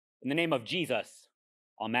In the name of Jesus,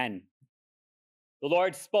 amen. The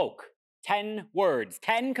Lord spoke 10 words,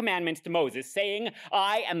 10 commandments to Moses, saying,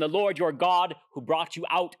 I am the Lord your God who brought you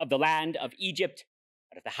out of the land of Egypt,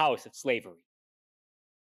 out of the house of slavery.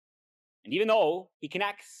 And even though he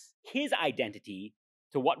connects his identity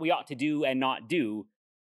to what we ought to do and not do,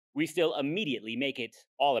 we still immediately make it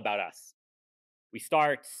all about us. We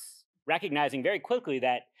start recognizing very quickly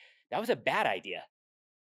that was a bad idea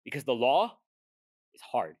because the law is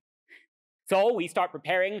hard. So we start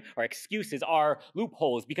preparing our excuses, our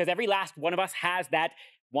loopholes, because every last one of us has that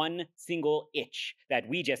one single itch that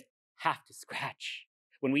we just have to scratch.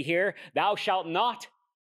 When we hear, thou shalt not,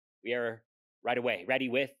 we are right away ready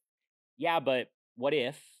with, yeah, but what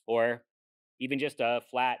if, or even just a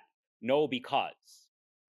flat no because.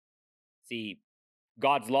 See,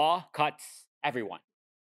 God's law cuts everyone,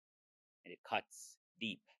 and it cuts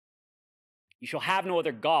deep. You shall have no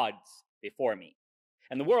other gods before me.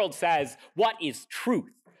 And the world says, what is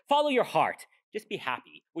truth? Follow your heart. Just be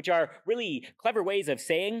happy, which are really clever ways of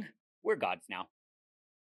saying, we're gods now.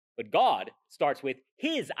 But God starts with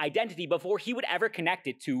his identity before he would ever connect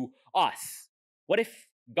it to us. What if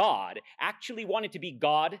God actually wanted to be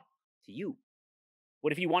God to you?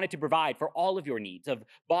 What if he wanted to provide for all of your needs of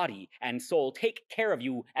body and soul, take care of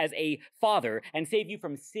you as a father, and save you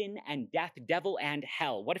from sin and death, devil and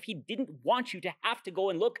hell? What if he didn't want you to have to go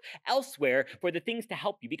and look elsewhere for the things to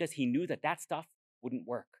help you because he knew that stuff wouldn't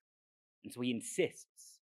work? And so he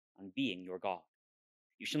insists on being your God.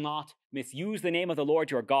 You shall not misuse the name of the Lord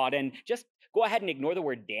your God. And just go ahead and ignore the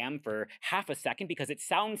word damn for half a second because it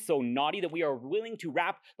sounds so naughty that we are willing to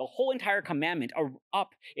wrap the whole entire commandment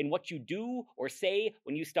up in what you do or say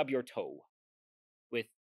when you stub your toe, with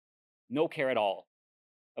no care at all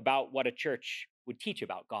about what a church would teach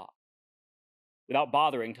about God, without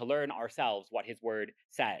bothering to learn ourselves what his word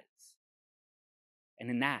says. And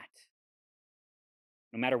in that,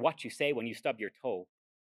 no matter what you say when you stub your toe,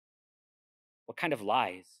 what kind of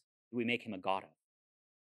lies do we make him a god of?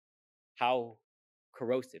 How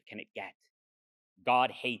corrosive can it get?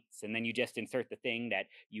 God hates, and then you just insert the thing that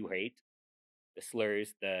you hate, the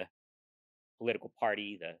slurs, the political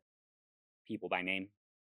party, the people by name.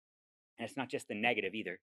 And it's not just the negative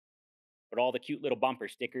either, but all the cute little bumper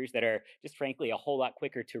stickers that are just frankly a whole lot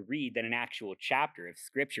quicker to read than an actual chapter of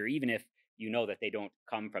scripture, even if you know that they don't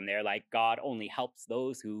come from there, like God only helps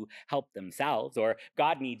those who help themselves, or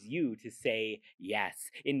God needs you to say yes,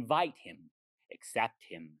 invite him, accept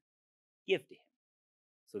him, give to him,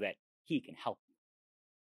 so that he can help you.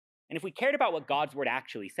 And if we cared about what God's word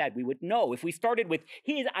actually said, we would know. If we started with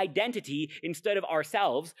his identity instead of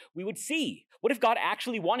ourselves, we would see. What if God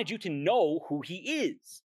actually wanted you to know who he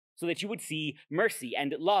is, so that you would see mercy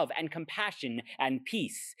and love and compassion and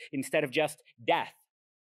peace instead of just death?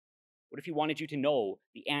 What if he wanted you to know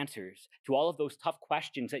the answers to all of those tough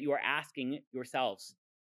questions that you are asking yourselves,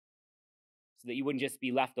 so that you wouldn't just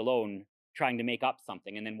be left alone trying to make up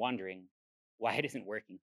something and then wondering why it isn't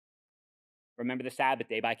working? Remember the Sabbath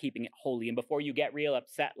day by keeping it holy, and before you get real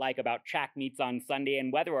upset like about track meets on Sunday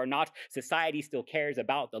and whether or not society still cares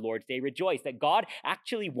about the Lord's Day, rejoice that God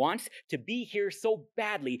actually wants to be here so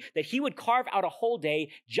badly that he would carve out a whole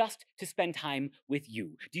day just to spend time with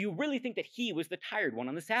you. Do you really think that he was the tired one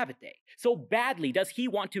on the Sabbath day? So badly does he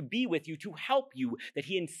want to be with you, to help you, that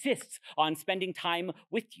he insists on spending time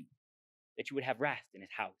with you, that you would have rest in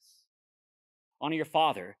his house. Honor your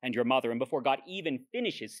father and your mother. And before God even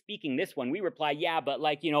finishes speaking this one, we reply, yeah, but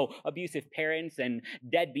like, abusive parents and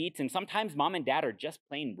deadbeats, and sometimes mom and dad are just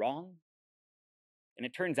plain wrong. And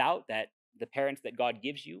it turns out that the parents that God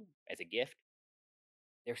gives you as a gift,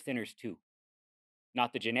 they're sinners too.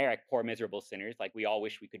 Not the generic poor, miserable sinners like we all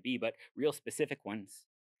wish we could be, but real specific ones.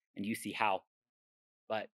 And you see how.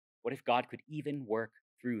 But what if God could even work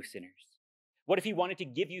through sinners? What if he wanted to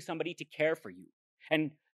give you somebody to care for you and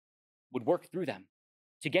would work through them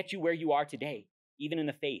to get you where you are today, even in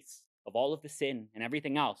the face of all of the sin and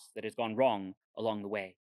everything else that has gone wrong along the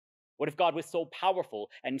way? What if God was so powerful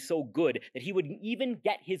and so good that he would even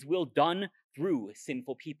get his will done through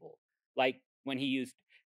sinful people? Like when he used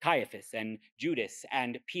Caiaphas and Judas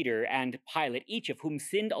and Peter and Pilate, each of whom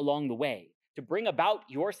sinned along the way, to bring about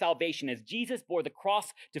your salvation as Jesus bore the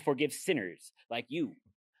cross to forgive sinners like you,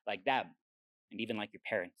 like them, and even like your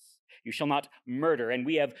parents. You shall not murder. And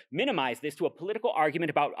we have minimized this to a political argument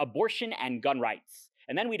about abortion and gun rights.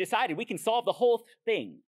 And then we decided we can solve the whole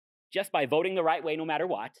thing just by voting the right way no matter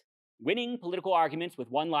what, winning political arguments with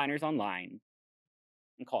one-liners online,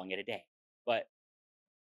 and calling it a day. But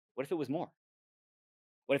what if it was more?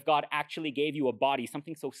 What if God actually gave you a body,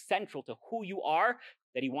 something so central to who you are,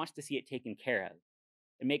 that he wants to see it taken care of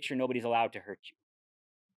and make sure nobody's allowed to hurt you?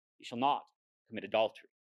 shall not commit adultery.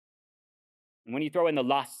 And when you throw in the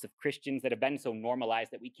lusts of Christians that have been so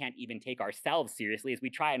normalized that we can't even take ourselves seriously as we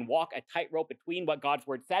try and walk a tightrope between what God's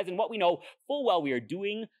word says and what we know full well we are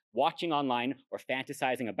doing, watching online, or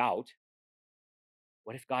fantasizing about,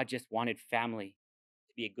 what if God just wanted family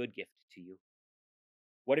to be a good gift to you?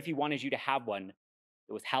 What if he wanted you to have one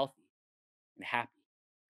that was healthy and happy?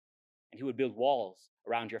 And he would build walls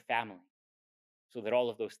around your family so that all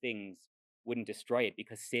of those things wouldn't destroy it,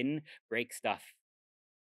 because sin breaks stuff,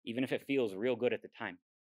 even if it feels real good at the time.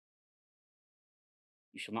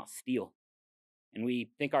 You shall not steal. And we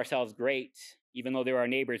think ourselves great, even though they're our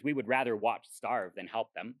neighbors. We would rather watch starve than help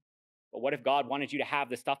them. But what if God wanted you to have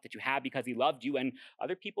the stuff that you have because he loved you and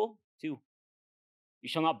other people too? You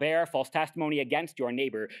shall not bear false testimony against your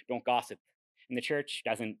neighbor. Don't gossip. And the church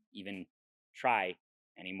doesn't even try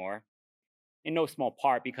anymore. In no small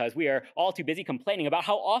part because we are all too busy complaining about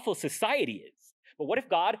how awful society is. But what if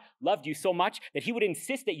God loved you so much that he would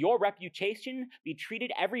insist that your reputation be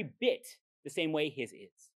treated every bit the same way his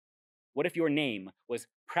is? What if your name was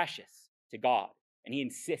precious to God and he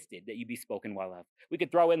insisted that you be spoken well of? We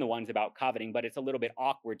could throw in the ones about coveting, but it's a little bit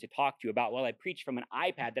awkward to talk to you about while I preach from an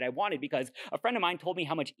iPad that I wanted because a friend of mine told me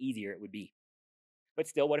how much easier it would be. But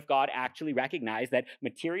still, what if God actually recognized that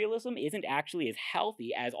materialism isn't actually as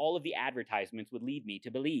healthy as all of the advertisements would lead me to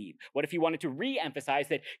believe? What if he wanted to re-emphasize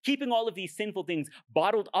that keeping all of these sinful things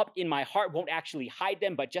bottled up in my heart won't actually hide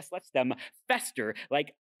them, but just lets them fester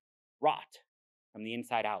like rot from the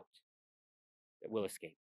inside out that will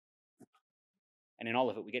escape? And in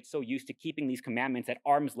all of it, we get so used to keeping these commandments at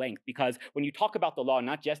arm's length because when you talk about the law,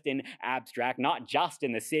 not just in abstract, not just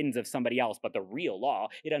in the sins of somebody else, but the real law,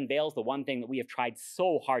 it unveils the one thing that we have tried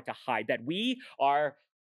so hard to hide, that we are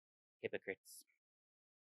hypocrites.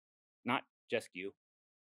 Not just you,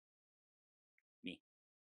 me.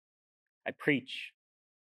 I preach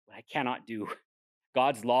what I cannot do.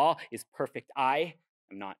 God's law is perfect. I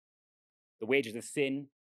am not. The wages of sin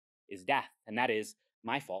is death, and that is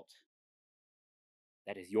my fault.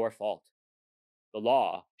 That is your fault. The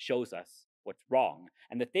law shows us what's wrong.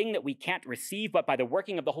 And the thing that we can't receive but by the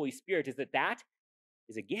working of the Holy Spirit is that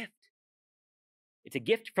is a gift. It's a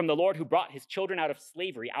gift from the Lord who brought his children out of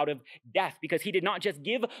slavery, out of death, because he did not just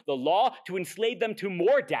give the law to enslave them to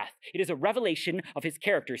more death. It is a revelation of his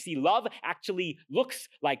character. See, love actually looks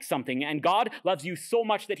like something, and God loves you so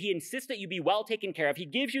much that he insists that you be well taken care of. He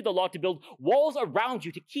gives you the law to build walls around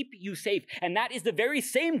you to keep you safe, and that is the very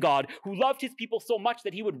same God who loved his people so much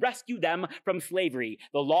that he would rescue them from slavery.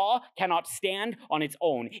 The law cannot stand on its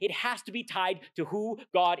own. It has to be tied to who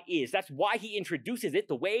God is. That's why he introduces it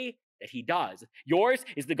the way that he does. Yours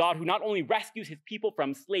is the God who not only rescues his people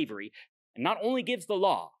from slavery and not only gives the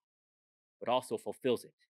law, but also fulfills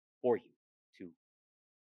it for you too.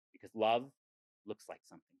 Because love looks like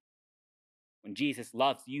something. When Jesus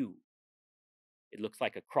loves you, it looks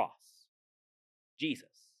like a cross.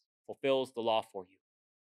 Jesus fulfills the law for you.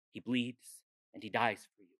 He bleeds and he dies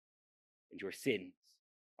for you. And your sins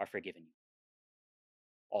are forgiven you.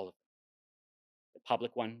 All of them. The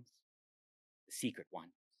public ones, the secret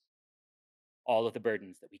ones. All of the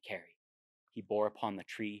burdens that we carry, he bore upon the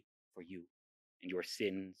tree for you, and your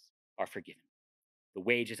sins are forgiven. The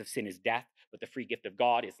wages of sin is death, but the free gift of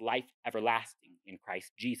God is life everlasting in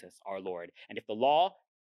Christ Jesus our Lord. And if the law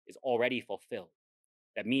is already fulfilled,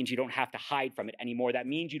 that means you don't have to hide from it anymore. That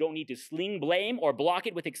means you don't need to sling blame or block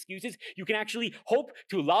it with excuses. You can actually hope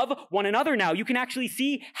to love one another now. You can actually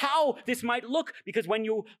see how this might look, because when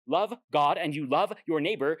you love God and you love your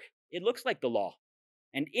neighbor, it looks like the law.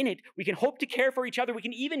 And in it, we can hope to care for each other. We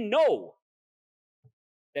can even know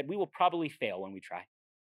that we will probably fail when we try.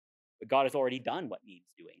 But God has already done what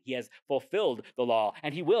needs doing. He has fulfilled the law,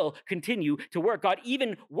 and he will continue to work. God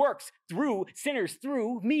even works through sinners,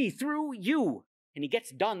 through me, through you. And he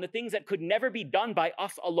gets done the things that could never be done by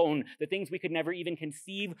us alone, the things we could never even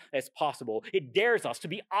conceive as possible. It dares us to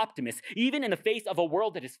be optimists, even in the face of a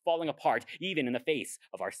world that is falling apart, even in the face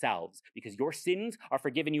of ourselves, because your sins are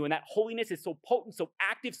forgiven you, and that holiness is so potent, so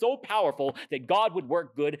active, so powerful that God would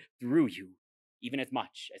work good through you, even as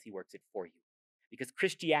much as he works it for you. Because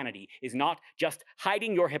Christianity is not just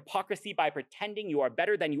hiding your hypocrisy by pretending you are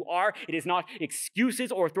better than you are. It is not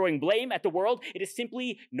excuses or throwing blame at the world. It is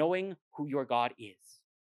simply knowing who your God is.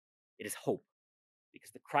 It is hope,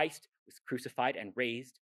 because the Christ was crucified and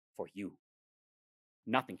raised for you.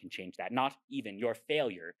 Nothing can change that, not even your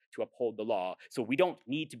failure to uphold the law. So we don't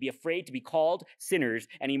need to be afraid to be called sinners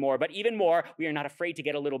anymore. But even more, we are not afraid to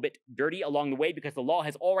get a little bit dirty along the way, because the law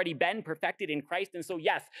has already been perfected in Christ. And so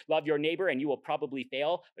yes, love your neighbor and you will probably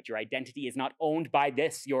fail, but your identity is not owned by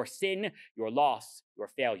this, your sin, your loss, your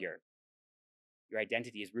failure. Your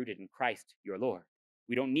identity is rooted in Christ, your Lord.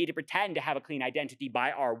 We don't need to pretend to have a clean identity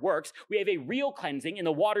by our works. We have a real cleansing in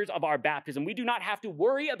the waters of our baptism. We do not have to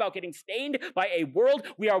worry about getting stained by a world.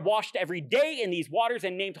 We are washed every day in these waters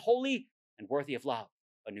and named holy and worthy of love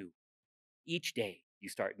anew. Each day you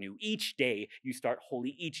start new. Each day you start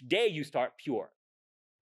holy. Each day you start pure.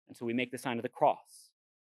 And so we make the sign of the cross.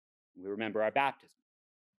 We remember our baptism.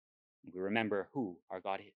 We remember who our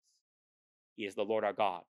God is. He is the Lord our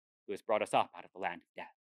God, who has brought us up out of the land of death.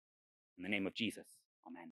 In the name of Jesus,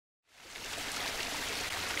 amen.